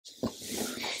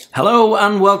Hello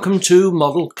and welcome to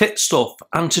Model Kit Stuff,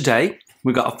 and today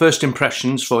we've got our first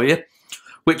impressions for you,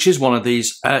 which is one of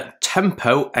these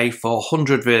Tempo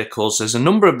A400 vehicles. There's a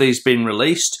number of these being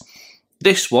released,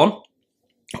 this one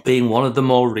being one of the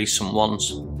more recent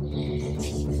ones.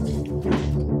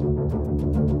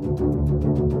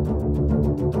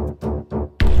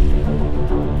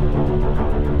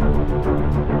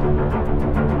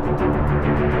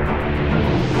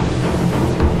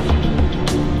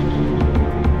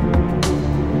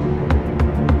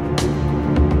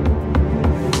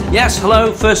 Yes,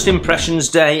 hello, first impressions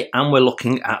day, and we're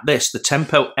looking at this, the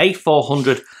Tempo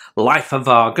A400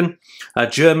 Lieferwagen, a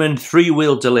German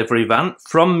three-wheel delivery van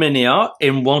from Miniart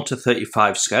in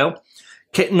 1:35 scale,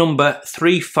 kit number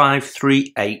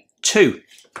 35382.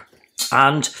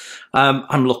 And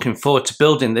I'm looking forward to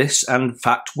building this, and in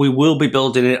fact we will be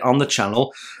building it on the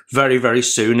channel very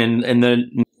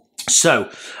soon. So,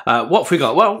 what have we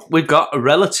got? Well, we've got a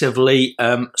relatively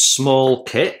small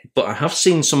kit, but I have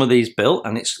seen some of these built,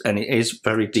 and it is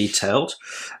very detailed.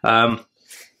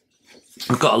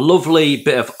 We've got a lovely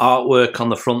bit of artwork on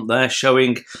the front there,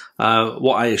 showing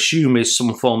what I assume is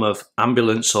some form of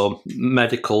ambulance or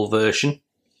medical version,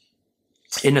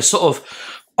 in a sort of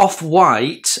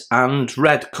off-white and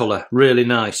red colour, really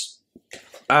nice.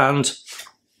 And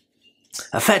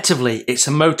effectively, it's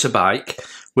a motorbike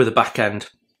with a back end.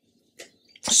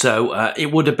 So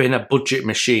it would have been a budget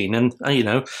machine, and you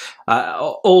know,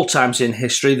 all times in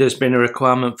history there's been a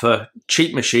requirement for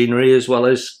cheap machinery as well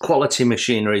as quality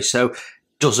machinery, so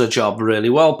does a job really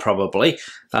well probably.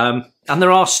 And there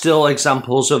are still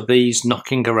examples of these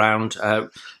knocking around,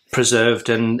 preserved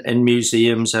in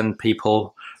museums, and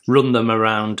people run them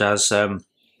around as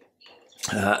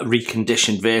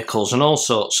reconditioned vehicles and all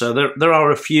sorts. So there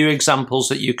are a few examples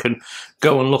that you can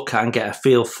go and look at and get a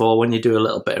feel for when you do a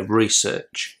little bit of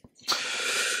research.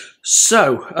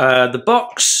 So the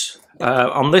box,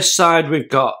 on this side we've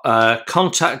got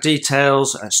contact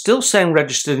details, still saying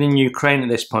registered in Ukraine at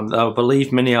this point, though I believe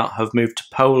Miniart have moved to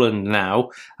Poland now.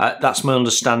 That's my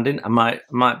understanding. I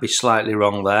might be slightly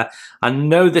wrong there. I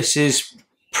know this is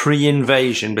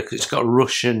pre-invasion because it's got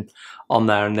Russian on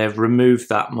there, and they've removed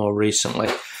that more recently.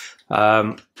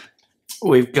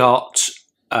 We've got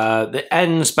the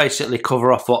ends basically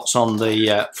cover off what's on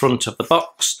the front of the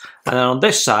box, and then on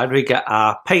this side we get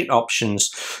our paint options.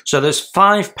 So there's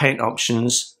 5 paint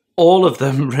options, all of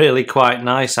them really quite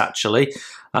nice actually.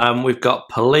 We've got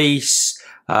police,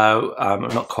 I'm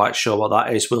not quite sure what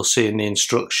that is, we'll see in the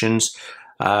instructions.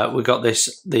 We've got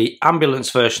the ambulance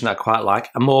version that I quite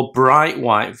like, a more bright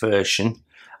white version,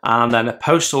 and then a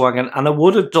postal wagon. And I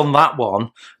would have done that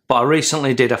one, but I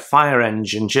recently did a fire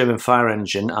engine, German fire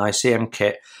engine ICM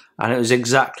kit, and it was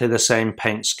exactly the same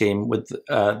paint scheme with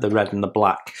the red and the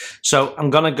black. So I'm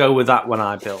going to go with that when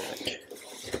I build it.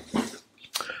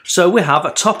 So we have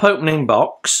a top opening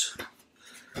box,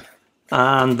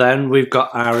 and then we've got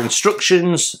our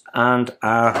instructions and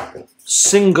our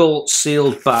single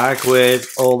sealed bag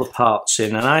with all the parts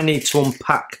in, and I need to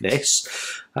unpack this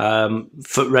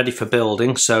ready for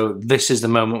building, so this is the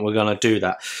moment we're going to do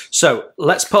that. So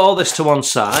let's put all this to one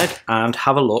side and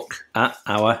have a look at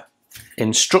our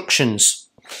instructions.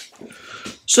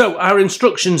 So our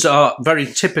instructions are very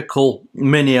typical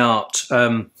Miniart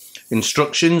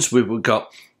instructions. We've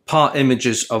got part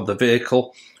images of the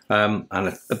vehicle, and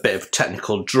a bit of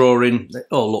technical drawing. It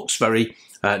all looks very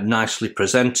nicely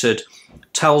presented.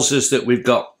 Tells us that we've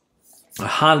got a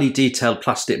highly detailed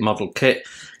plastic model kit,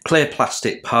 clear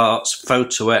plastic parts,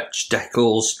 photo etch,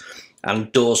 decals,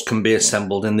 and doors can be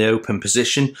assembled in the open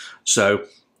position. So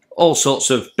all sorts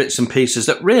of bits and pieces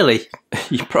that really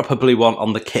you probably want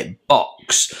on the kit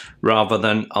box rather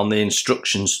than on the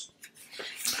instructions.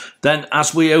 Then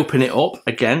as we open it up,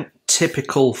 again,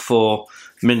 typical for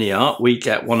Miniart, we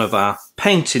get one of our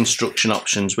paint instruction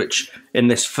options, which in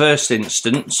this first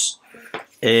instance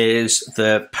is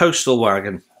the postal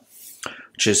wagon,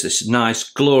 which is this nice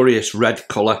glorious red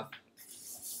colour,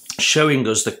 showing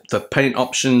us the paint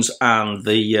options and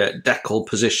the decal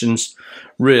positions.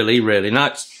 Really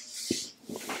nice.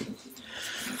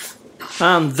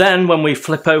 And then when we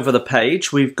flip over the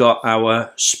page, we've got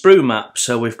our sprue map.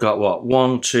 So we've got what,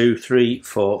 1, 2, 3,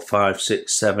 4, 5,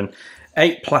 6, 7,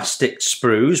 8 plastic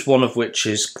sprues, one of which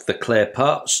is the clear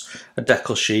parts, a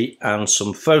decal sheet and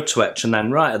some photo etch. And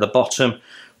then right at the bottom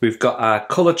we've got our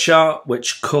colour chart,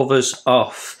 which covers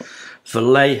off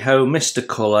Vallejo, Mr.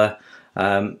 Colour,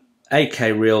 AK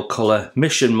Real Colour,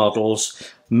 Mission Models,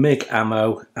 MiG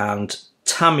Ammo and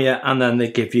Tamiya, and then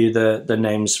they give you the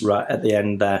names right at the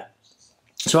end there.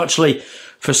 So actually,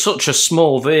 for such a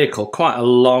small vehicle, quite a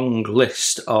long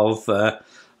list of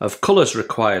colours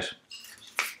required.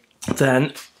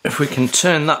 Then if we can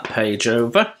turn that page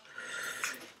over,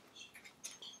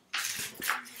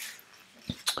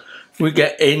 we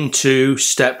get into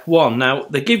step 1. Now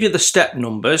they give you the step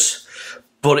numbers,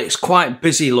 but it's quite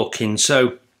busy looking,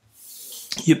 so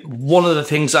one of the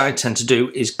things I tend to do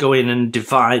is go in and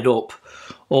divide up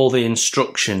all the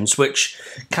instructions, which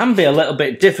can be a little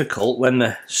bit difficult when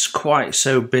they're quite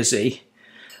so busy.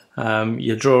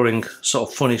 You're drawing sort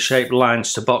of funny shaped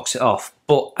lines to box it off,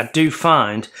 but I do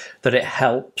find that it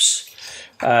helps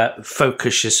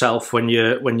focus yourself when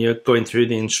you're going through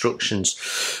the instructions.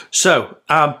 So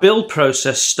our build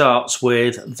process starts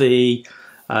with the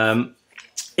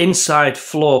inside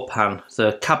floor pan,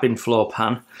 the cabin floor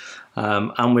pan,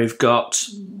 and we've got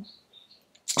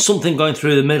something going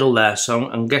through the middle there, so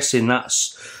I'm guessing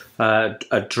that's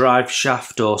a drive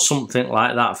shaft or something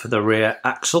like that for the rear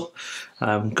axle.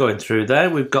 Going through there,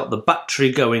 we've got the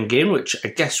battery going in, which I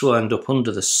guess will end up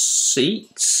under the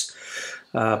seats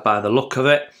by the look of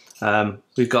it.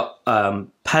 We've got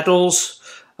pedals,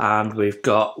 and we've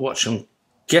got what I'm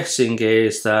guessing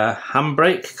is the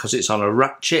handbrake because it's on a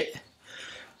ratchet.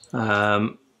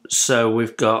 So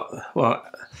we've got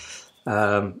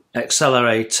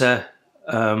accelerator,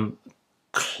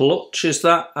 clutch is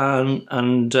that,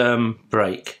 and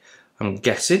brake, I'm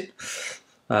guessing.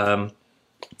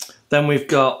 Then we've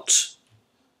got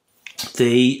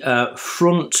the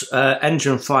front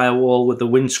engine firewall with the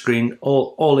windscreen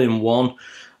all in one,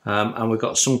 and we've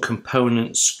got some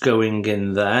components going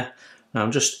in there. Now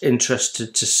I'm just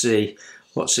interested to see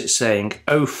what's it saying.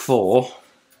 04,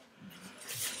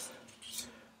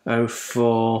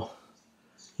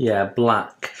 yeah,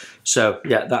 black. So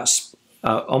yeah, that's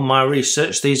on my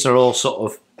research, these are all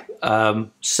sort of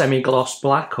semi-gloss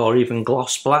black or even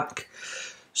gloss black.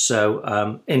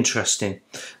 So interesting.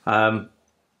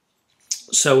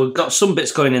 So we've got some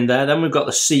bits going in there, then we've got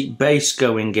the seat base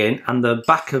going in, and the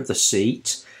back of the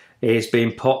seat is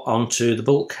being put onto the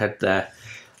bulkhead there.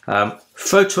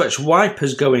 Photo etch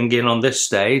wipers going in on this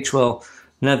stage, well,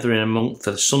 neither in amongst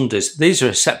the Sundays. These are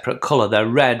a separate colour, they're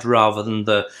red rather than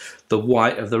the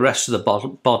white of the rest of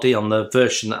the body on the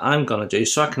version that I'm going to do,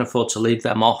 so I can afford to leave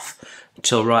them off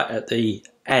until right at the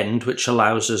end, which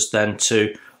allows us then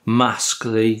to mask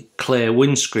the clear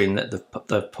windscreen that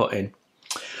they've put in.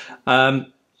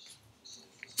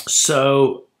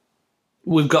 So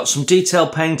we've got some detail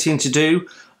painting to do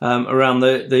around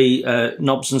the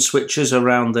knobs and switches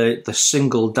around the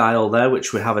single dial there,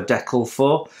 which we have a decal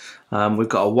for. We've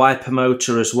got a wiper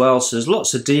motor as well, so there's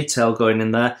lots of detail going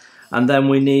in there. And then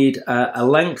we need a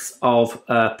length of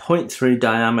 0.3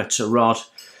 diameter rod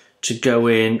to go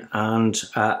in and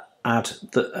add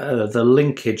the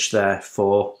linkage there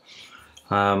for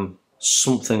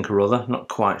something or other. Not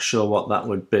quite sure what that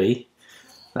would be.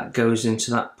 That goes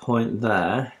into that point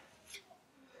there.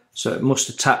 So it must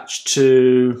attach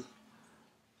to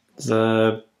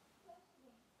the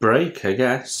brake, I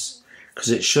guess, because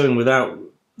it's showing without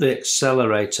the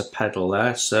accelerator pedal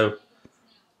there, so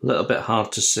a little bit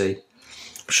hard to see.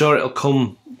 I'm sure it'll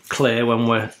come clear when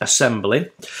we're assembling.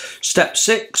 Step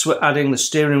 6, we're adding the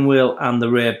steering wheel and the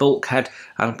rear bulkhead,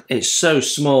 and it's so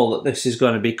small that this is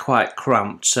going to be quite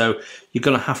cramped, so you're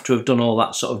going to have to have done all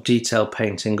that sort of detail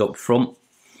painting up front.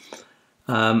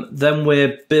 Then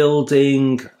we're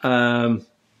building,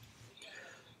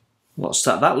 what's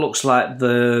that? That looks like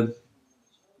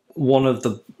one of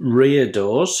the rear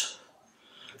doors.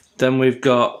 Then we've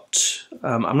got,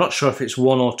 I'm not sure if it's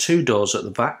 1 or 2 doors at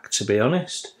the back, to be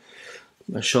honest.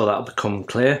 I'm sure that'll become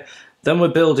clear. Then we're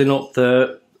building up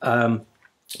the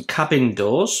cabin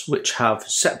doors, which have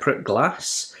separate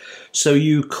glass. So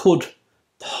you could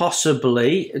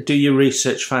possibly do your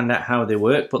research, find out how they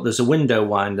work, but there's a window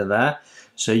winder there.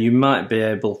 So you might be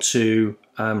able to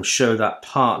show that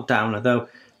part down, although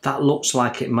that looks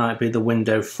like it might be the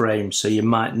window frame, so you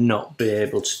might not be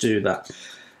able to do that.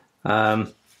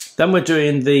 Then we're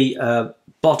doing the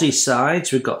body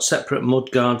sides. We've got separate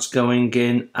mudguards going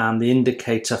in and the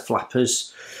indicator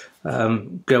flappers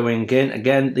going in.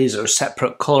 Again, these are a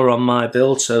separate colour on my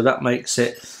build, so that makes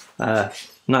it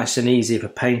nice and easy for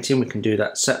painting. We can do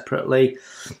that separately.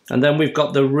 And then we've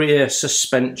got the rear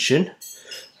suspension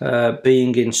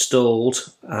being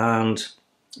installed, and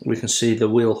we can see the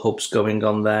wheel hubs going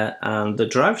on there and the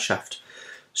drive shaft.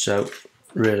 So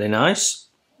really nice.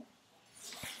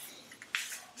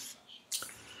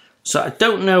 So I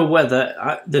don't know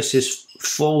whether this is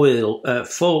front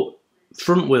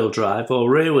wheel drive or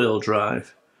rear wheel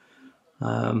drive.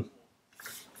 Be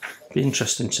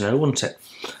interesting to know, wouldn't it?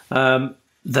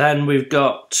 Then we've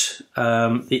got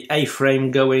the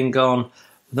A-frame going on.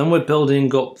 Then we're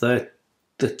building up the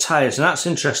tyres, and that's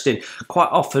interesting. Quite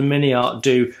often Miniart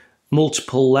do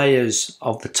multiple layers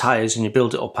of the tyres and you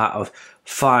build it up out of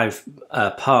 5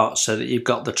 parts so that you've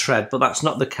got the tread, but that's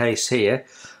not the case here.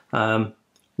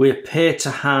 We appear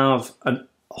to have a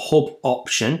hub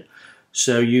option,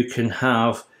 so you can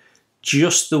have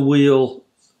just the wheel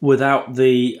without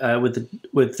the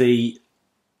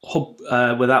hub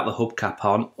without the hubcap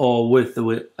on, or with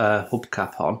the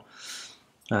hubcap on.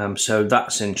 So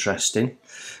that's interesting.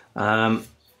 And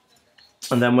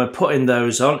then we're putting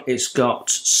those on. It's got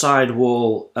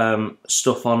sidewall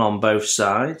stuff on both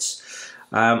sides.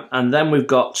 And then we've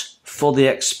got, for the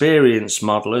experienced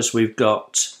modelers, we've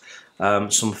got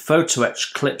some photo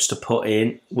etch clips to put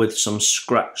in with some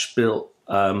scratch built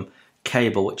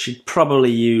cable, which you'd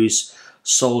probably use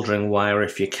soldering wire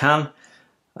if you can,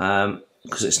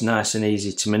 because it's nice and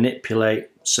easy to manipulate.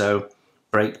 So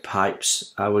brake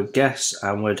pipes, I would guess,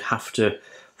 and we'd have to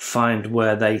find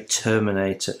where they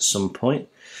terminate at some point.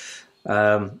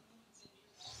 So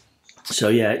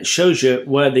yeah, it shows you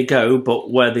where they go, but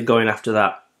where they're going after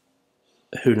that,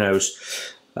 who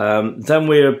knows. Then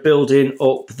we're building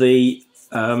up the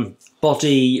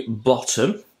body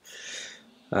bottom.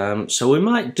 So we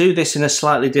might do this in a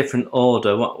slightly different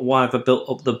order. Why have I built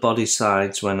up the body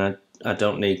sides when I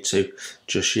don't need to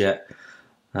just yet?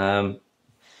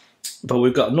 But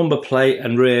we've got a number plate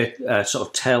and rear sort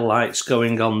of tail lights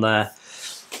going on there.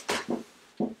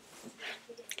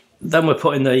 Then we're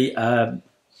putting the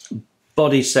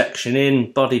body section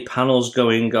in, body panels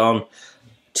going on.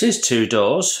 It is 2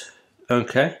 doors,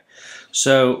 okay.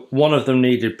 So one of them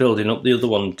needed building up, the other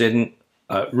one didn't.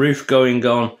 Roof going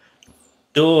on,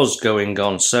 doors going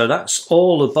on. So that's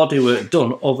all the bodywork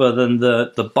done, other than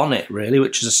the bonnet really,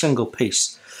 which is a single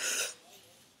piece.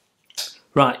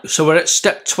 Right, so we're at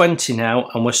step 20 now,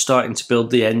 and we're starting to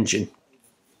build the engine.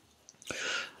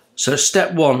 So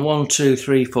step 1, 2,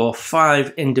 3, 4,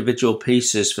 5 individual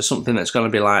pieces for something that's going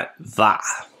to be like that.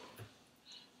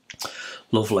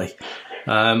 Lovely.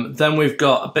 Then we've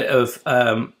got a bit of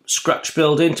scratch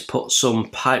building to put some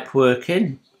pipe work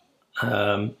in.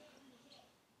 That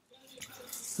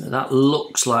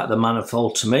looks like the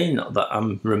manifold to me, not that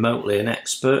I'm remotely an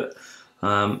expert.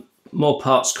 More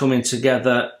parts coming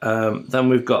together. Then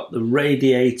we've got the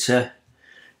radiator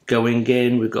going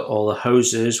in. We've got all the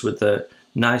hoses with the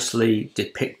nicely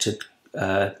depicted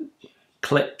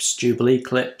clips, Jubilee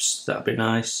clips. That'd be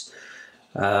nice.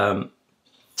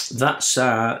 That's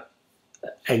our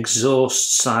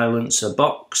exhaust silencer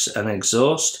box and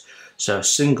exhaust. So a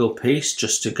single piece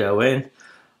just to go in.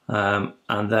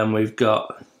 And then we've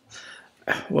got,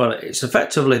 well, it's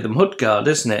effectively the mudguard,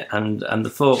 isn't it? And the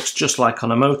forks, just like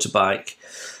on a motorbike.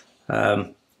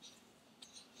 And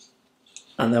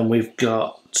then we've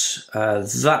got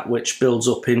that which builds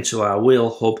up into our wheel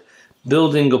hub,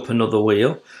 building up another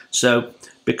wheel. So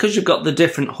because you've got the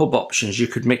different hub options, you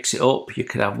could mix it up. You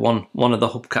could have one of the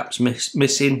hubcaps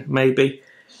missing, maybe,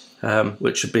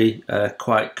 which would be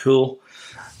quite cool,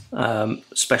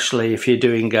 especially if you're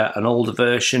doing an older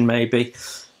version, maybe.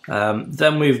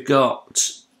 Then we've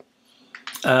got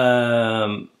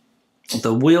the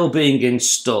wheel being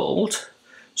installed,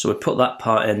 so we put that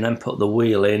part in, then put the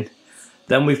wheel in.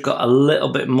 Then we've got a little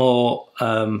bit more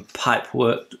pipe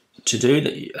work to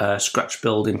do, scratch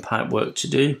building pipe work to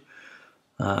do.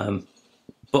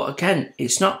 But again,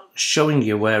 it's not showing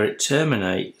you where it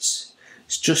terminates.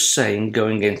 It's just saying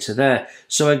going into there.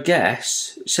 So I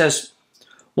guess it says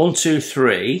 1, 2,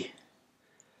 3.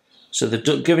 So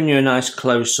they're giving you a nice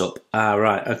close-up. Ah,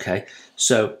 right, okay.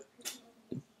 So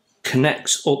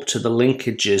connects up to the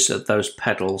linkages of those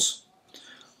pedals.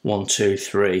 1, 2,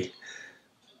 3.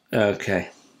 Okay,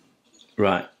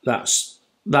 right.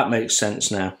 That makes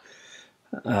sense now.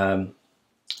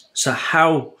 So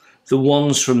how the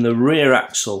ones from the rear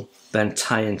axle then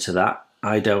tie into that,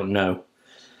 I don't know.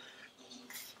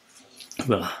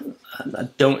 Well,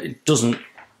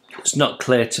 it's not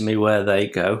clear to me where they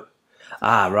go.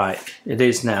 Ah, right, it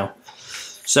is now.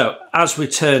 So as we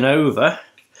turn over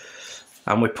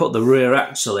and we put the rear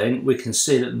axle in, we can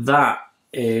see that that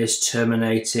is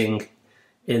terminating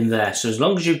in there. So as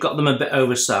long as you've got them a bit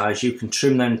oversized, you can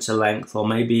trim them to length, or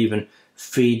maybe even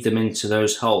feed them into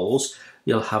those holes.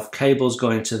 You'll have cables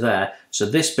going to there. So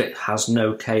this bit has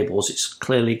no cables. It's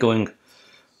clearly going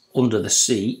under the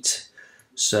seat.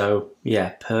 So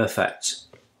yeah, perfect.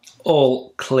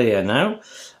 All clear now.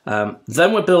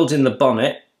 Then we're building the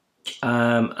bonnet,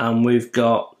 and we've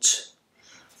got,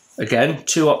 again,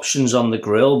 2 options on the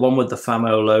grille, one with the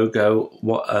Famo logo,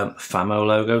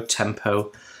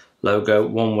 Tempo logo,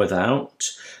 one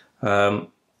without.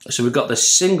 So we've got the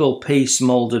single piece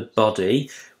moulded body.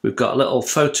 We've got a little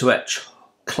photo etch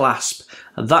clasp,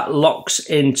 and that locks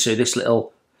into this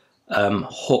little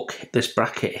hook, this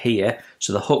bracket here.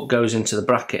 So the hook goes into the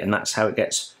bracket, and that's how it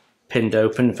gets pinned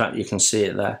open. In fact, you can see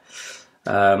it there.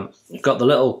 You've got the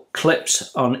little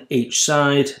clips on each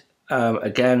side.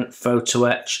 Again, photo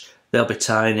etch. They'll be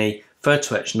tiny.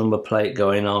 Photo etch number plate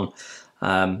going on.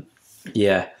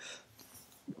 Yeah.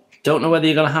 Don't know whether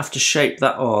you're going to have to shape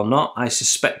that or not. I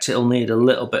suspect it'll need a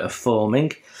little bit of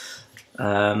forming.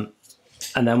 And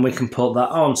then we can put that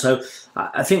on. So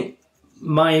I think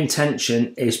my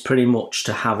intention is pretty much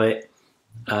to have it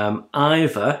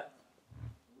either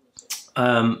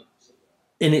in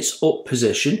its up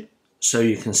position, so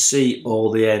you can see all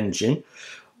the engine,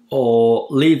 or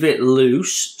leave it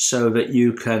loose so that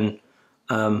you can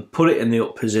put it in the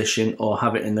up position or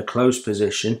have it in the closed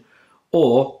position.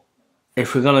 Or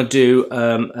if we're going to do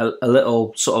a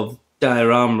little sort of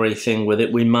dioramery thing with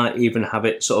it, we might even have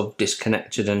it sort of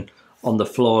disconnected and on the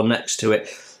floor next to it.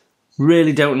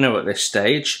 Really don't know at this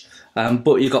stage,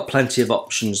 but you've got plenty of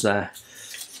options there.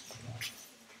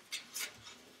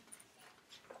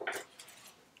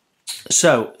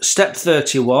 So step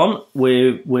 31,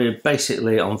 we're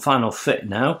basically on final fit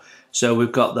now. So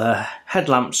we've got the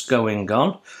headlamps going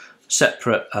on,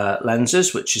 separate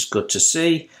lenses, which is good to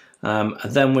see. And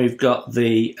then we've got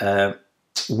the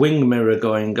wing mirror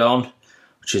going on,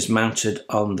 which is mounted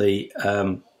on the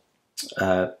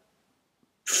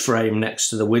frame next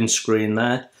to the windscreen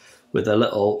there, with a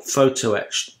little photo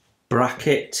etched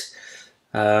bracket.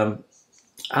 And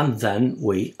then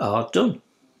we are done.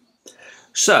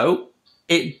 So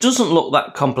it doesn't look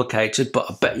that complicated,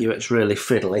 but I bet you it's really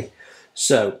fiddly.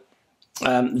 So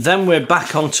then we're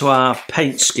back onto our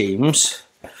paint schemes.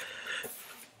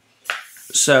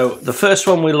 So the first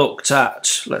one we looked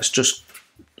at, let's just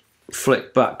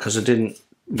flick back because I didn't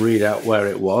read out where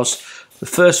it was. The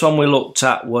first one we looked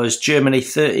at was Germany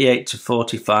 38 to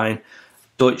 45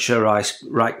 Deutsche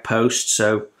Reich Post,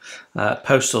 so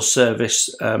postal service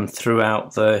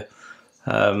throughout the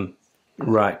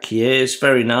Reich years.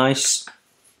 Very nice.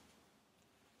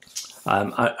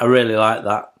 I really like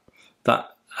that.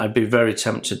 I'd be very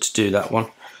tempted to do that one.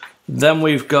 Then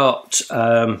we've got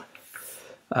the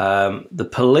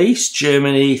police,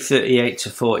 Germany 38 to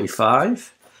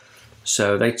 45.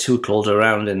 So they tootled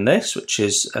around in this, which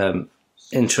is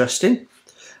interesting.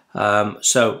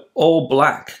 So all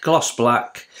black, gloss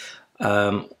black,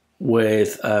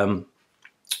 with the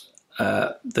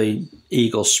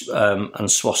eagles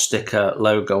and swastika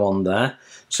logo on there.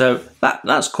 So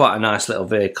that's quite a nice little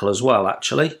vehicle as well,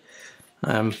 actually.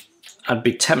 I'd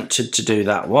be tempted to do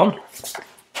that one.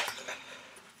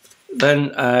 Then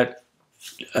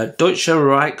Deutsche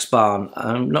Reichsbahn,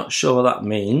 I'm not sure what that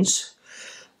means.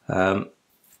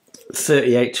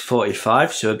 38 to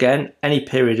 45, so again, any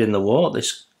period in the war,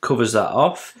 this covers that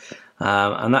off.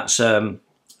 And that's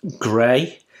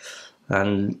grey,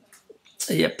 and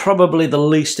yeah, probably the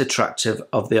least attractive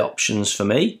of the options for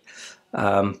me.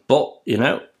 But you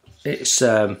know, it's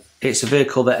a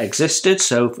vehicle that existed,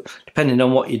 so depending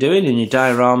on what you're doing in your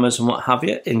dioramas and what have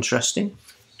you, interesting.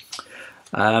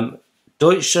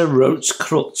 Deutsche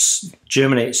Rotkreuz,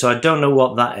 Germany. So I don't know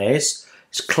what that is.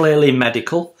 It's clearly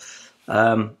medical.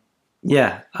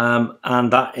 Yeah,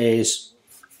 and that is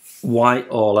white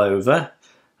all over.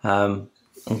 I'm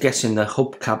guessing the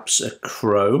hubcaps are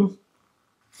chrome.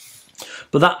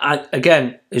 But that,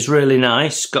 again, is really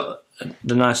nice. Got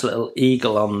the nice little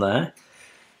eagle on there.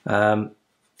 And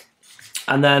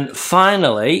then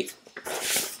finally,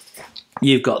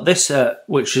 you've got this,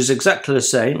 which is exactly the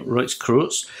same,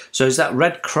 Rotkreuz. So is that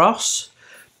Red Cross?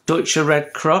 Deutsche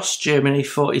Red Cross, Germany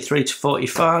 43 to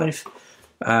 45.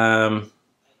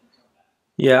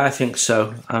 Yeah, I think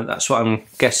so. That's what I'm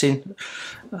guessing.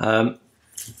 And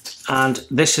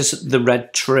this is the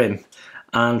red trim,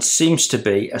 and seems to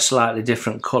be a slightly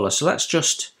different colour. So let's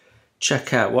just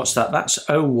check out, what's that? That's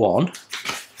 01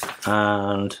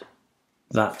 and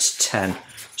that's 10.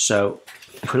 So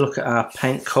if we look at our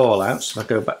paint call-outs, if I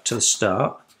go back to the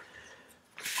start.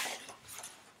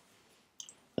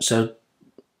 So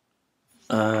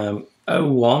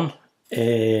 01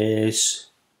 is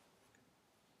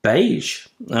beige,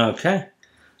 okay,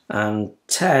 and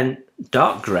 10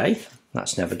 dark grey.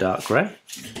 That's never dark grey.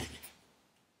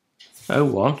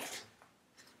 01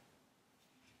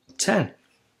 10.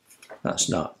 That's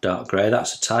not dark grey,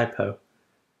 that's a typo.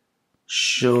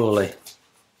 Surely.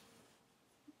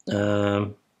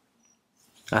 I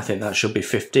think that should be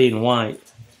 15 white.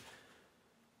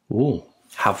 Ooh,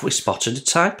 have we spotted a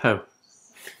typo?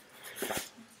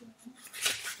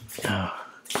 Oh,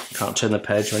 can't turn the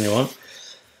page when you want.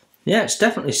 Yeah, it's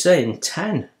definitely saying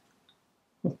 10.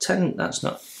 Well, 10, that's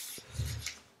not...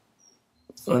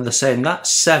 Well, they're saying that's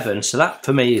 7, so that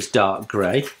for me is dark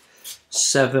grey.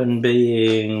 7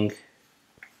 being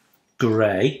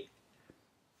grey.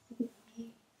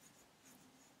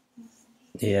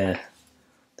 Yeah,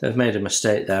 they've made a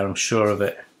mistake there, I'm sure of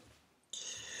it.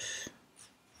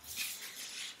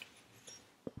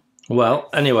 Well,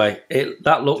 anyway,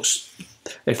 that looks,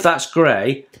 if that's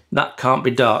grey, that can't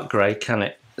be dark grey, can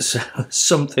it? So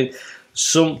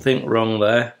something wrong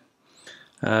there.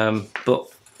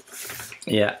 But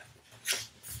yeah,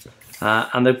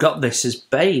 and they've got this as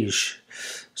beige,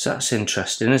 so that's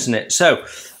interesting, isn't it? So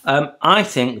I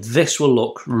think this will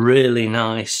look really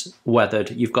nice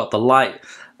weathered. You've got the light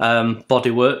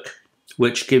bodywork,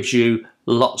 which gives you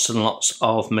lots and lots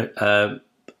of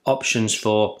options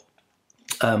for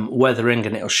weathering,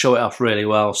 and it'll show it off really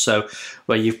well. So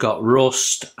where you've got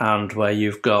rust and where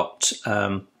you've got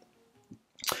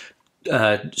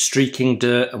streaking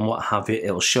dirt and what have you,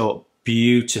 it'll show up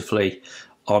beautifully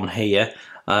on here.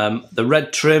 The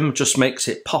red trim just makes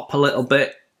it pop a little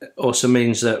bit. It also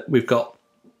means that we've got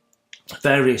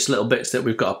various little bits that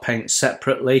we've got to paint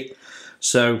separately,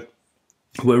 so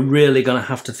we're really going to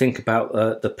have to think about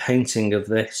the painting of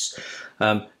this.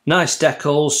 Nice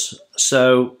decals,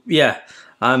 so yeah,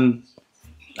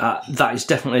 that is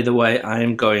definitely the way I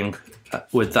am going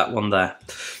with that one there.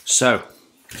 So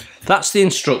that's the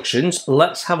instructions.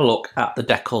 Let's have a look at the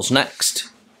decals next.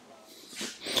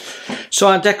 So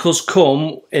our decals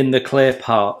come in the clear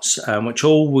parts, which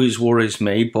always worries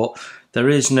me, but there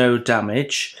is no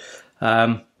damage.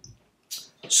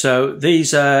 So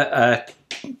these are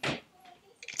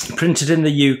printed in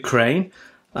the Ukraine.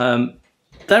 They're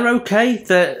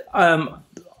okay.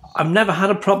 I've never had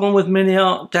a problem with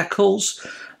Miniart decals.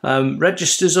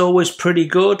 Register's always pretty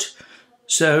good.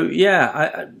 So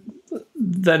yeah,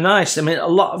 they're nice. I mean, a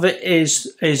lot of it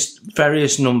is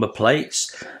various number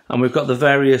plates, and we've got the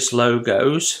various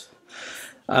logos.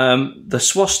 The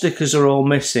swastikas are all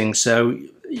missing, so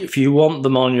if you want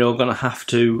them on, you're going to have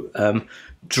to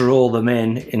draw them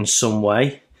in some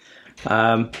way.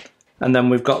 And then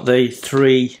we've got the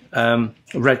 3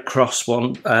 Red Cross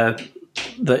one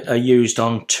that are used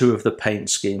on 2 of the paint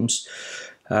schemes.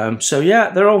 So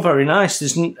yeah, they're all very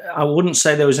nice. I wouldn't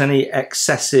say there was any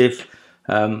excessive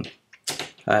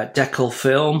decal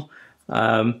film.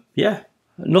 Yeah,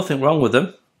 nothing wrong with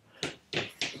them.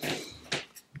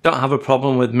 Don't have a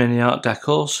problem with Miniart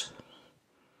decals.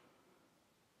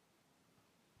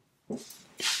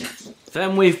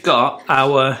 Then we've got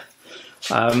our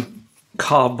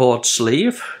cardboard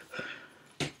sleeve.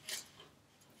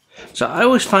 So I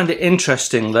always find it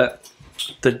interesting that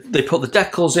they put the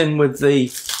decals in with the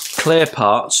clear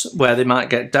parts where they might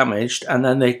get damaged, and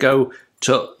then they go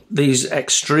to these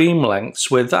extreme lengths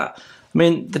with that. I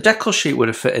mean, the decal sheet would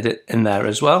have fitted it in there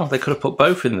as well. They could have put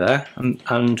both in there,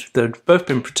 and they'd both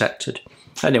been protected.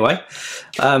 Anyway,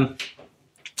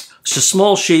 it's a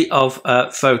small sheet of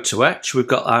photo etch. We've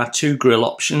got our 2 grill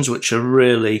options, which are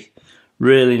really,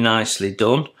 really nicely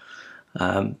done.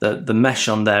 The mesh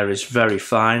on there is very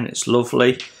fine. It's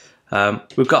lovely.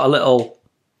 We've got a little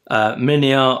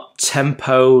Miniart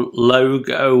Tempo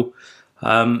logo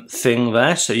thing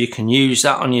there, so you can use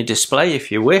that on your display if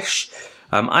you wish.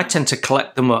 I tend to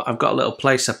collect them. I've got a little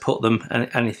place I put them, and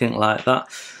anything like that,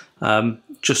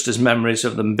 just as memories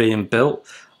of them being built.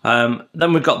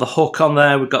 Then we've got the hook on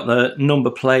there. We've got the number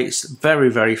plates, very,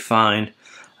 very fine.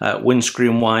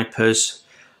 Windscreen wipers,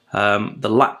 the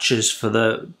latches for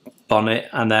the bonnet,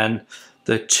 and then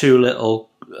the 2 little,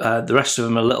 the rest of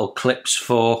them are little clips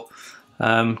for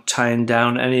tying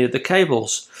down any of the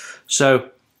cables. So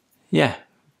yeah,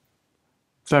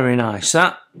 very nice.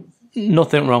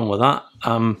 Nothing wrong with that.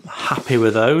 I'm happy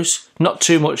with those. Not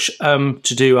too much to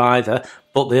do either,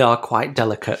 but they are quite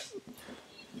delicate.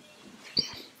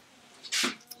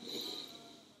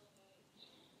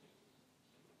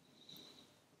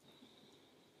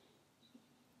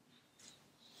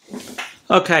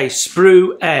 Okay,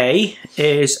 sprue A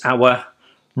is our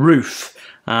roof,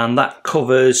 and that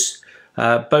covers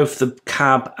both the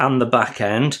cab and the back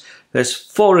end. There's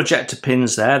 4 ejector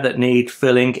pins there that need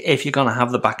filling if you're going to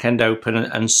have the back end open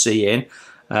and see in.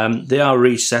 They are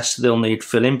recessed, so they'll need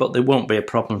filling, but they won't be a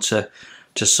problem to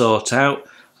sort out.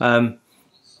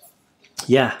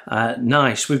 Yeah,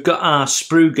 nice. We've got our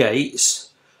sprue gates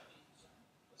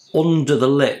under the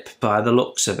lip by the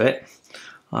looks of it.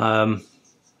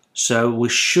 So we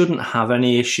shouldn't have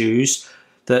any issues.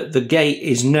 The gate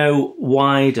is no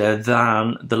wider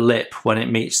than the lip when it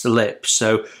meets the lip,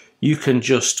 so you can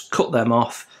just cut them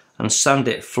off and sand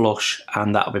it flush,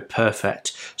 and that'll be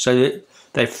perfect. So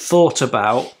they've thought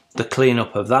about the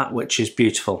cleanup of that, which is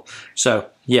beautiful. So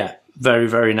yeah, very,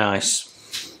 very nice.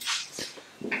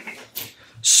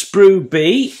 sprue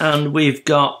B, and we've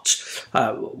got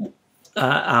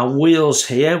our wheels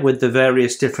here with the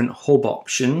various different hub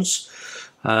options.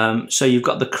 So you've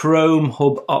got the chrome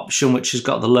hub option, which has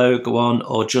got the logo on,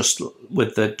 or just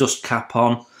with the dust cap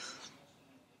on.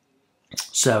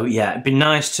 So yeah, it'd be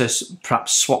nice to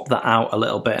perhaps swap that out a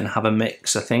little bit and have a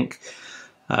mix, I think.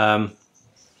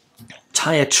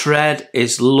 Tyre tread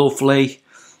is lovely.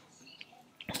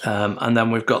 And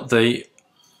then we've got the...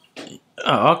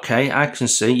 Oh, okay, I can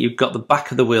see. You've got the back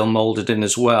of the wheel moulded in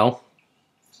as well.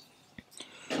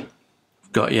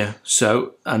 Got you.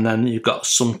 So, and then you've got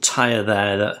some tyre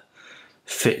there that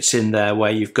fits in there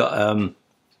where you've got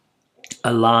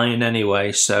a line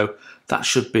anyway. So that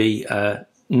should be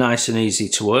nice and easy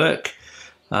to work.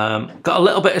 Got a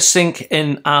little bit of sink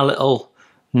in our little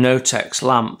Notex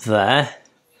lamp there,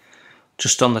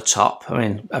 just on the top. I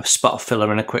mean, a spot of filler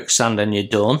and a quick sand and you're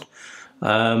done.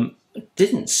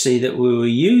 Didn't see that we were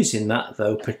using that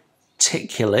though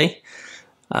particularly.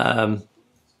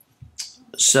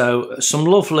 So some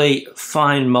lovely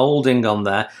fine moulding on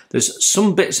there. There's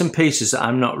some bits and pieces that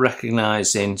I'm not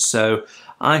recognising, so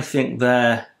I think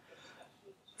they're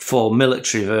for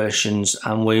military versions,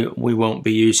 and we won't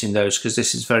be using those because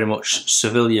this is very much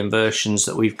civilian versions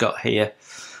that we've got here.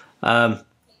 That's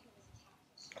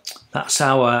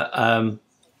our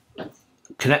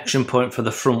connection point for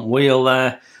the front wheel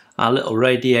there. Our little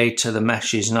radiator, the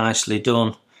mesh is nicely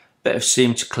done. Bit of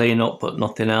seam to clean up, but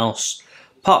nothing else.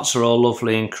 Parts are all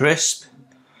lovely and crisp.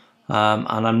 And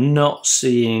I'm not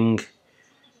seeing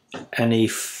any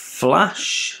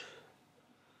flash.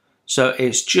 So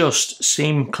it's just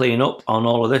seam clean up on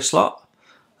all of this lot.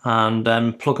 And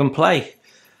then plug and play.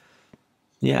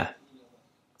 Yeah.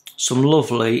 Some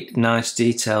lovely, nice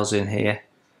details in here.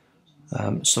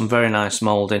 Some very nice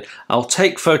moulding. I'll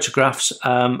take photographs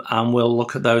and we'll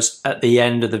look at those at the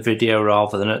end of the video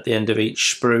rather than at the end of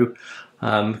each sprue,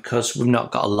 because we've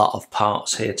not got a lot of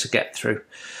parts here to get through.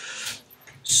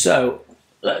 So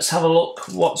let's have a look.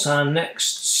 What's our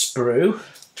next sprue?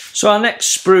 So our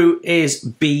next sprue is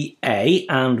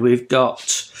BA, and we've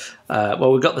got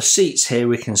well, we've got the seats here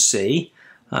we can see,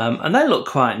 and they look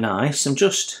quite nice.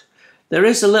 There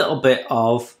is a little bit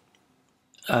of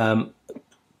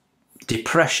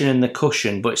depression in the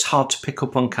cushion, but it's hard to pick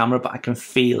up on camera, but I can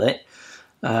feel it.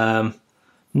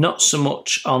 Not so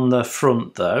much on the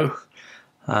front though.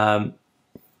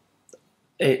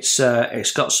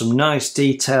 It's got some nice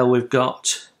detail. We've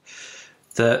got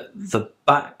the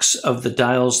backs of the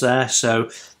dials there, so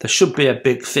there should be a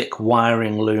big thick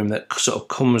wiring loom that sort of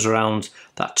comes around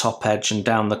that top edge and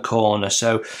down the corner,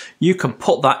 so you can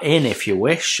put that in if you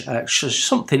wish.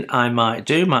 Something I might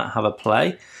do, might have a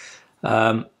play.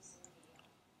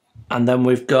 And then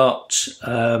we've got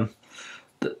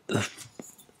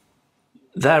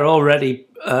they're already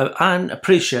and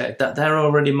appreciate that they're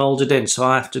already moulded in, so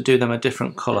I have to do them a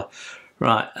different colour.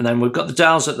 Right, and then we've got the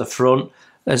dials at the front.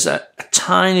 There's a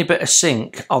tiny bit of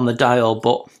sink on the dial,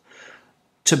 but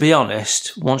to be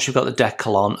honest, once you've got the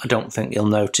decal on, I don't think you'll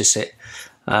notice it.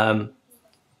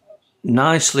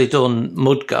 Nicely done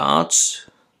mud guards.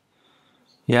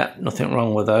 Yeah, nothing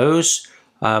wrong with those.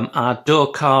 Our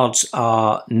door cards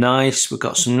are nice. We've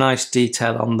got some nice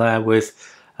detail on there with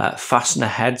fastener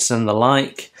heads and the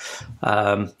like.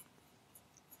 Then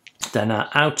our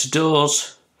outer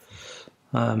doors.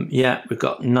 Yeah, we've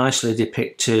got nicely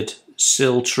depicted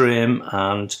sill trim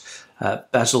and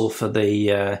bezel for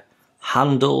the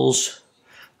handles.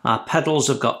 Our pedals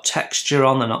have got texture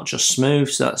on, they're not just smooth,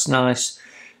 so that's nice.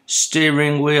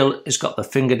 Steering wheel has got the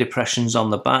finger depressions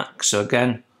on the back, so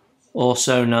again,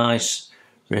 also nice.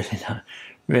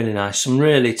 Really nice. Some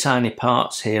really tiny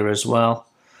parts here as well.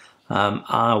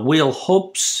 Our wheel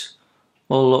hubs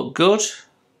all look good.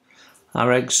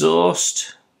 Our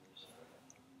exhaust,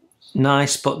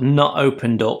 nice but not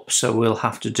opened up, so we'll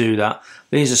have to do that.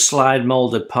 These are slide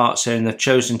moulded parts here, and they've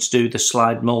chosen to do the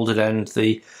slide moulded end,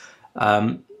 the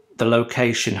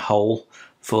location hole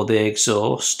for the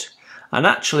exhaust. And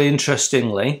actually,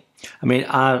 interestingly, I mean,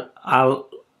 our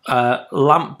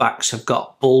lamp backs have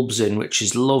got bulbs in, which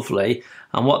is lovely,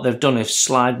 and what they've done is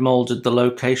slide moulded the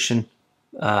location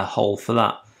hole for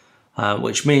that,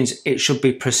 which means it should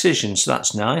be precision, so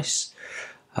that's nice.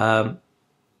 And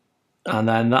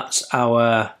then that's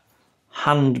our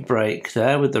handbrake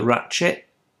there with the ratchet,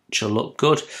 which will look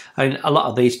good. I mean, a lot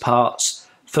of these parts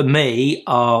for me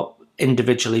are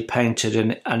individually painted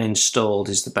and installed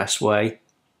is the best way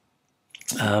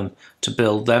to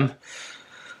build them.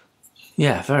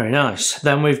 Yeah, very nice.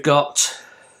 Then we've got,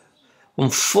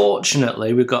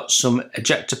 unfortunately, we've got some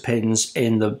ejector pins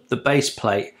in the base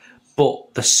plate,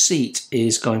 but the seat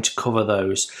is going to cover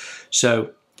those.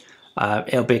 So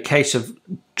It'll be a case of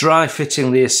dry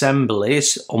fitting the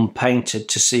assemblies unpainted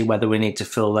to see whether we need to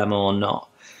fill them or not.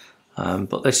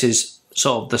 But this is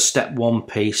sort of the step one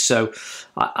piece, so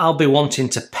I'll be wanting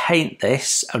to paint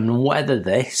this and weather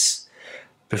this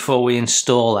before we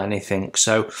install anything.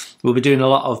 So we'll be doing a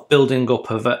lot of building up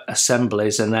of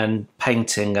assemblies and then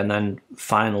painting and then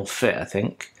final fit, I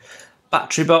think.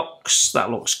 Battery box, that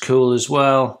looks cool as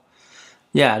well.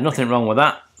 Yeah, nothing wrong with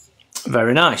that.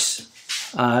 Very nice.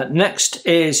 Next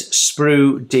is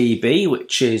Sprue DB,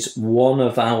 which is one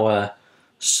of our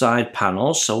side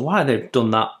panels. So why they've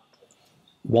done that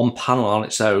one panel on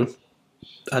its own,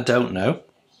 I don't know.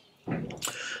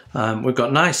 We've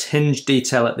got nice hinge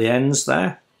detail at the ends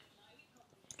there.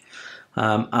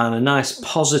 And a nice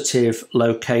positive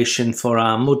location for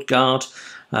our mudguard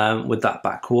with that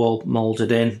back wall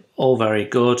moulded in. All very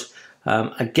good.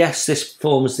 I guess this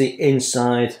forms the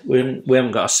inside. We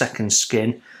haven't got a second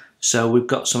skin, so we've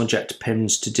got some ejector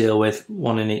pins to deal with,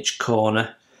 one in each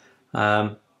corner.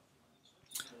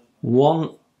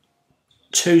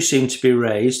 Two seem to be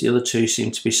raised, the other two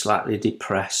seem to be slightly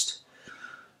depressed.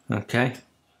 Okay.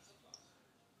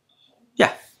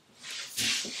 Yeah.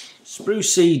 Sprue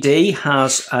CD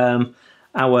has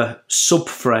our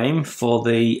subframe for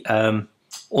the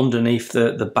underneath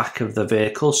the back of the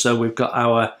vehicle. So we've got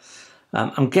our,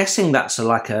 I'm guessing that's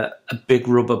like a big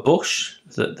rubber bush,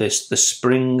 that the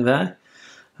spring there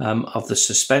of the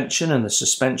suspension and the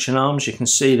suspension arms. You can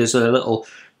see there's a little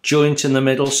joint in the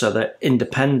middle, so they're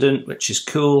independent, which is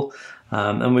cool.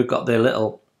 And we've got the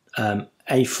little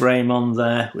A-frame on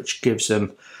there, which gives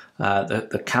them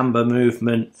the camber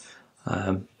movement.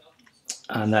 And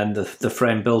then the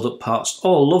frame build-up parts,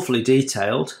 all lovely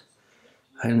detailed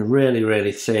and really,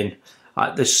 really thin.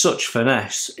 There's such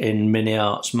finesse in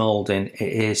Miniart's moulding, it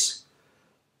is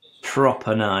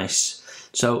proper nice.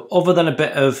 So other than a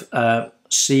bit of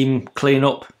seam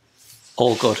cleanup,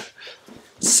 all good.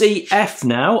 CF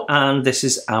now, and this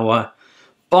is our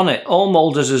bonnet, all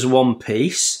moulded as one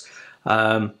piece,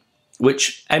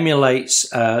 which emulates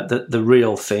the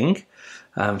real thing.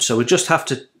 So we just have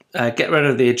to get rid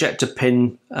of the ejector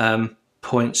pin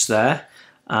points there,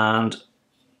 and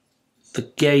the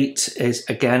gate is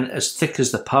again as thick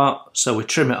as the part, so we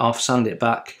trim it off, sand it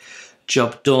back,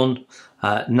 job done.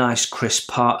 Nice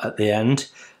crisp part at the end.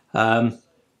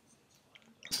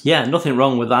 Yeah, nothing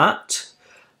wrong with that.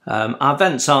 Our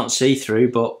vents aren't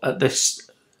see-through, but at this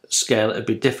scale it'd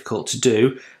be difficult to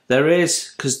do. There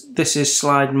is, because this is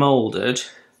slide moulded,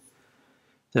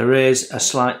 there is a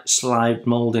slight slide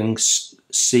moulding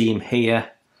seam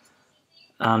here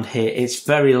and here. It's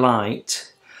very light.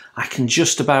 I can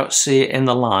just about see it in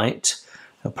the light.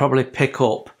 I'll probably pick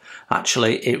up.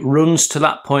 Actually, it runs to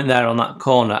that point there on that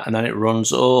corner, and then it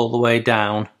runs all the way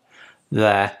down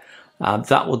there.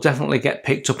 That will definitely get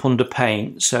picked up under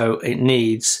paint, so it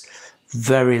needs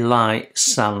very light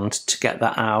sand to get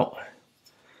that out.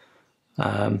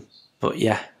 But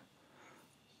yeah,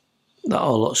 that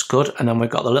all looks good. And then we've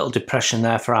got the little depression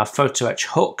there for our photo etch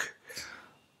hook.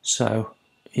 So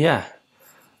yeah,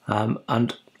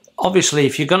 and obviously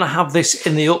if you're going to have this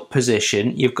in the up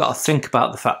position, you've got to think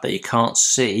about the fact that you can't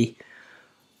see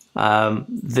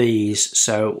these,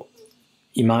 so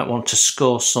you might want to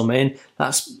score some in.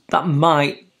 That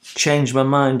might change my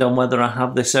mind on whether I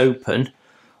have this open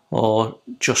or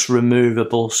just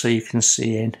removable so you can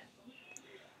see in.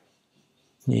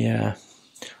 Yeah.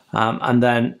 And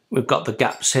then we've got the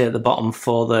gaps here at the bottom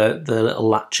for the little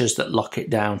latches that lock it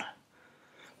down.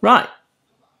 Right.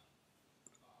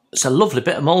 It's a lovely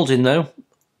bit of moulding though.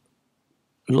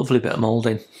 Lovely bit of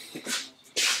moulding.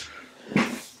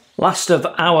 Last of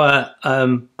our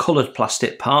coloured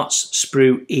plastic parts,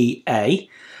 Sprue EA.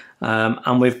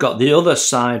 And we've got the other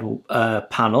side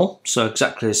panel, so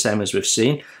exactly the same as we've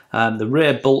seen. The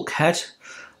rear bulkhead,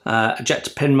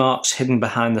 ejector pin marks hidden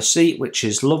behind the seat, which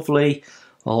is lovely,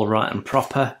 all right and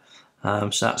proper. So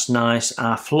that's nice.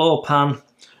 Our floor pan,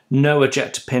 no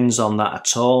ejector pins on that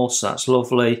at all, so that's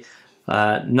lovely.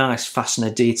 Nice fastener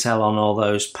detail on all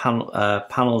those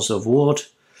panels of wood.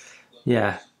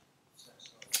 Yeah,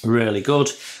 really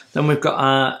good. Then we've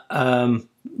got our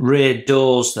rear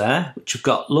doors there, which have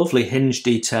got lovely hinge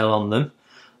detail on them,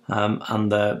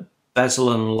 and the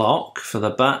bezel and lock for the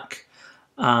back,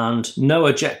 and no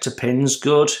ejector pins,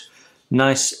 good.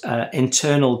 Nice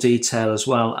internal detail as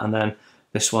well, and then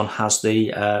this one has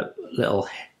the little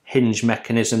hinge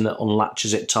mechanism that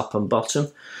unlatches it top and bottom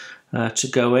to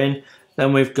go in.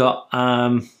 Then we've got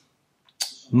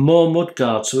more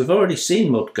mudguards. So we've already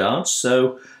seen mudguards,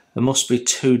 so there must be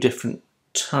two different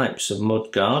types of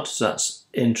mudguard. So that's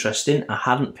interesting. I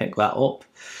hadn't picked that up.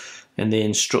 in the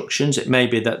instructions. It may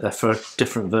be that they're for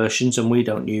different versions and we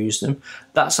don't use them.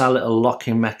 That's our little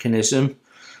locking mechanism,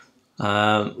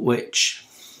 which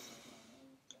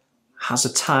has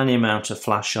a tiny amount of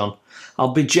flash on.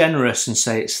 I'll be generous and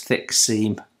say it's thick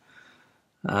seam.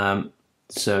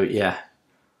 So yeah,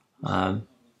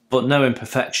 but no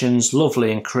imperfections,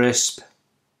 lovely and crisp.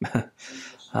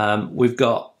 We've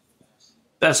got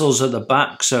bezels at the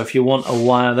back, so if you want to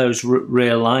wire those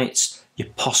rear lights, you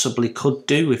possibly could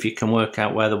do if you can work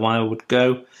out where the wire would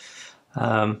go.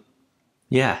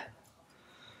 Yeah,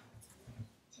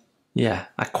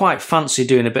 I quite fancy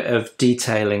doing a bit of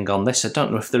detailing on this. I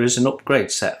don't know if there is an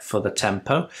upgrade set for the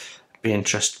Tempo. I'd be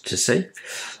interested to see.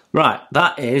 Right,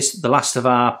 that is the last of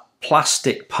our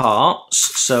plastic parts,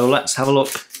 so let's have a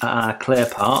look at our clear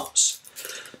parts.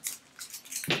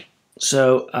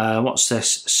 So what's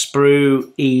this?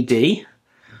 Sprue ED.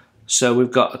 So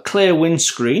we've got a clear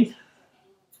windscreen,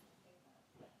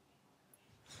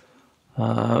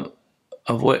 of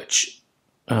which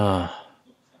I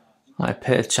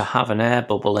appear to have an air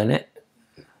bubble in it.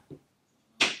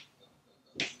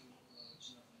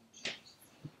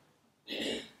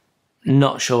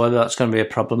 Not sure whether that's going to be a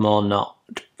problem or not,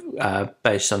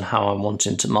 based on how I'm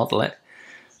wanting to model it.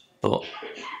 But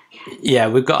yeah,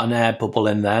 we've got an air bubble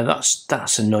in there.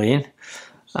 That's annoying.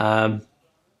 Then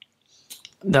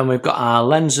we've got our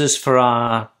lenses for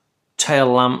our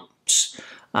tail lamps,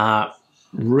 our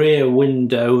rear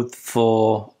window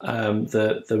for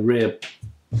the rear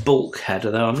bulkhead,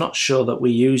 although I'm not sure that we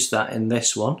use that in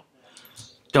this one.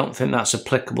 Don't think that's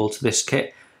applicable to this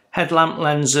kit. Headlamp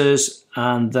lenses,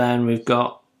 and then we've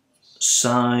got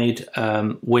side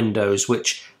windows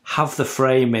which have the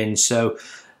frame in, so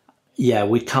yeah,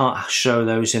 we can't show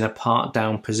those in a part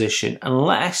down position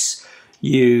unless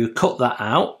you cut that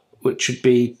out, which would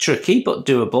be tricky but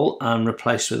doable, and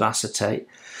replace with acetate.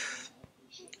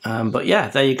 But yeah,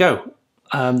 there you go.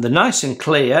 They're nice and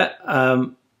clear.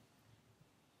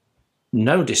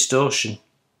 No distortion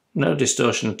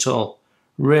at all.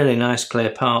 Really nice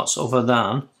clear parts, other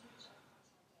than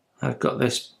I've got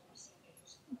this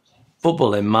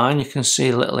bubble in mine. You can see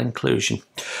a little inclusion.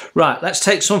 Right, let's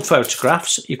take some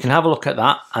photographs. You can have a look at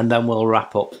that and then we'll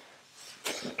wrap up.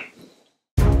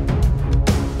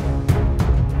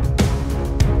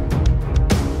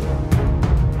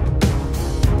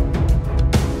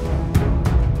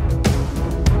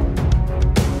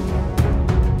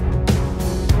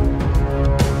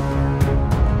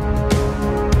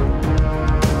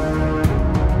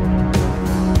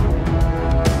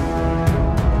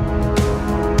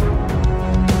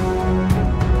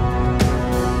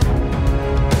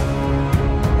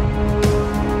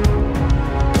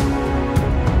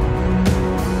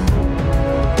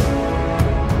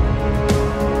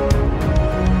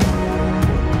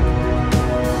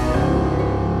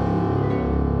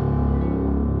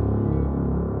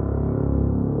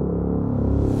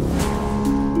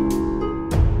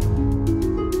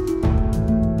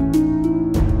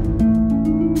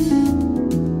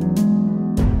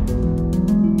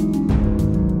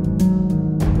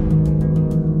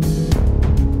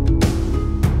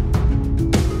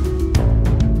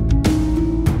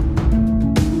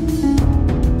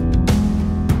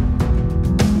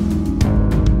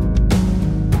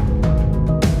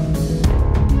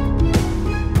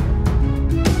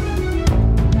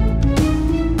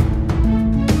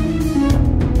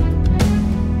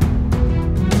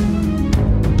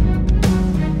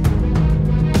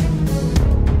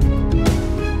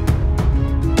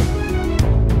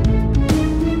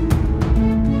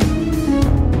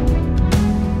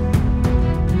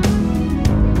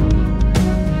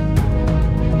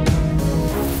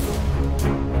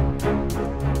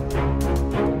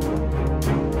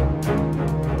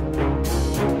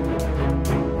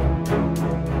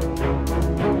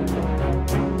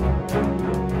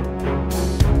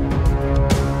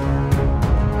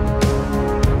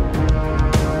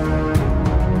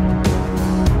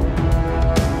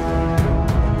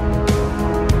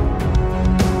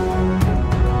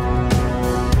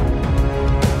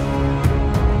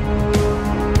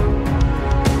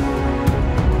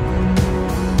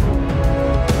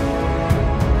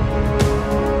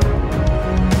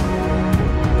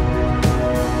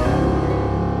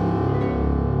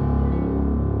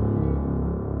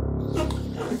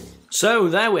 So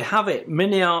there we have it,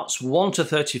 Miniart's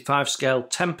 1:35 scale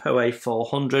Tempo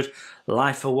A400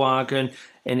 Lieferwagen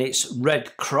in its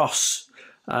Red Cross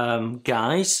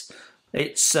guise.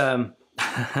 It's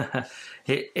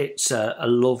it's a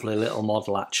lovely little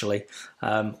model actually.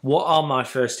 What are my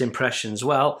first impressions?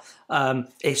 Well,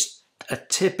 it's a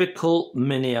typical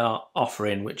Miniart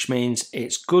offering, which means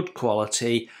it's good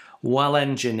quality, well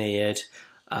engineered,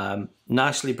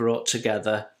 nicely brought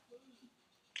together.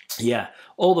 Yeah,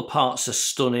 all the parts are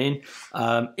stunning.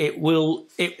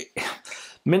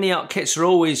 Miniart kits are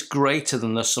always greater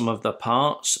than the sum of the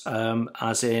parts,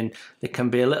 as in they can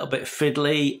be a little bit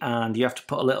fiddly and you have to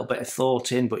put a little bit of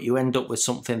thought in, but you end up with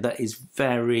something that is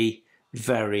very,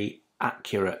 very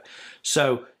accurate.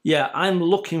 So yeah, I'm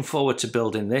looking forward to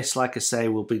building this. Like I say,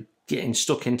 we'll be getting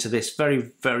stuck into this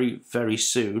very, very, very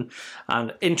soon.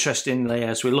 And interestingly,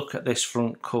 as we look at this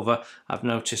front cover, I've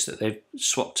noticed that they've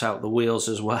swapped out the wheels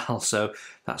as well. So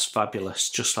that's fabulous,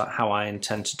 just like how I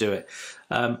intend to do it.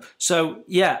 So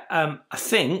yeah, I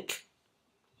think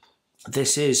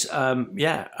this is a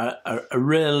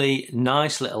really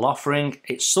nice little offering.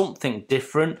 It's something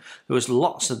different. There was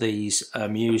lots of these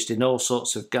used in all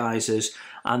sorts of guises,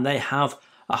 and they have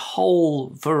a whole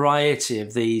variety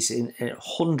of these in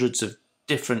hundreds of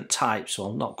different types.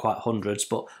 Well, not quite hundreds,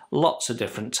 but lots of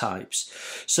different types.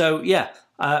 So yeah,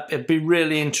 it'd be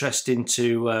really interesting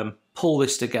to pull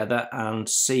this together and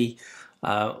see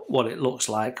what it looks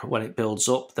like when it builds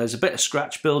up. There's a bit of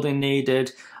scratch building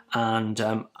needed,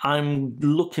 and I'm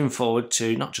looking forward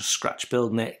to not just scratch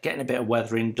building it, getting a bit of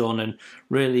weathering done and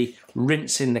really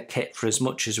rinsing the kit for as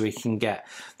much as we can get.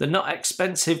 They're not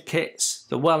expensive kits,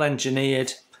 they're well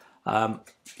engineered.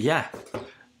 Yeah,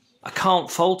 I can't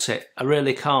fault it, I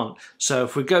really can't. So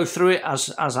if we go through it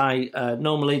as I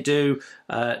normally do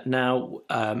now,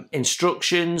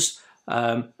 instructions,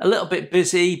 a little bit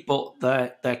busy, but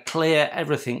they're clear.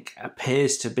 Everything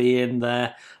appears to be in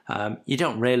there. You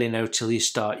don't really know till you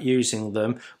start using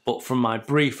them, but from my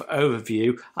brief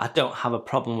overview, I don't have a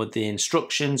problem with the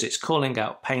instructions. It's calling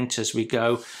out paint as we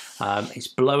go. It's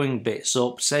blowing bits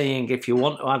up, saying if you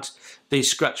want to add these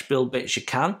scratch build bits you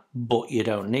can, but you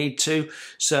don't need to.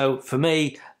 So for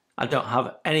me, I don't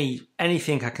have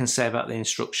anything I can say about the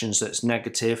instructions that's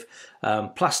negative.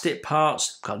 Plastic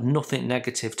parts, got nothing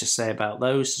negative to say about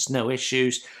those. There's no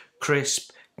issues.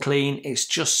 Crisp, clean. It's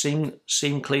just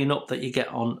seam clean up that you get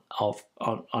on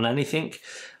anything.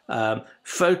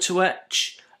 Photo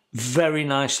etch, very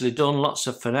nicely done. Lots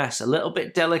of finesse. A little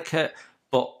bit delicate,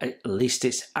 but at least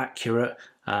it's accurate.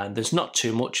 There's not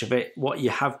too much of it. What you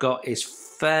have got is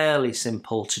fairly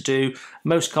simple to do.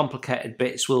 Most complicated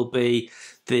bits will be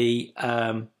the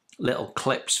little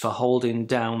clips for holding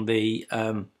down the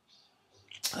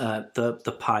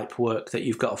pipe work that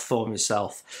you've got to form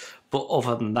yourself. But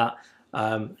other than that,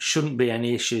 shouldn't be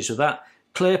any issues with that.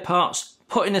 Clear parts,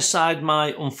 putting aside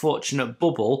my unfortunate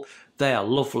bubble, they are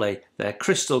lovely. They're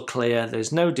crystal clear.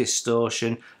 There's no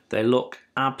distortion. They look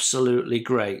absolutely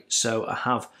great. So I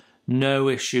have no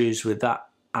issues with that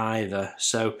either.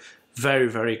 So very,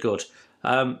 very good.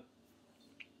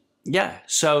 Yeah,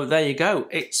 so there you go.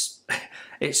 It's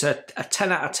a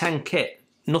 10 out of 10 kit.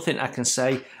 Nothing I can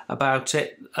say about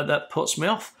it that puts me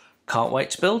off. Can't wait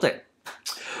to build it.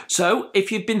 So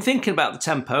if you've been thinking about the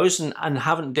tempos and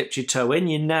haven't dipped your toe in,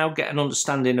 you now get an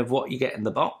understanding of what you get in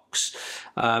the box.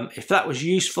 If that was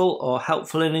useful or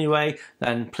helpful in any way,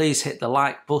 then please hit the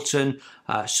like button.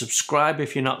 Subscribe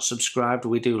if you're not subscribed.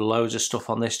 We do loads of stuff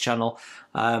on this channel.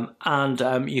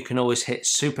 And you can always hit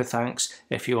super thanks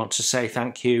if you want to say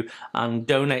thank you and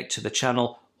donate to the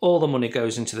channel. All the money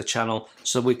goes into the channel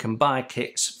so we can buy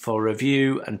kits for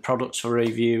review and products for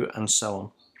review and so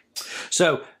on.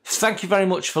 So thank you very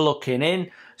much for looking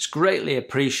in. It's greatly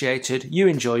appreciated. You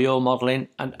enjoy your modelling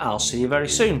and I'll see you very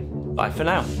soon. Bye for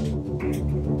now.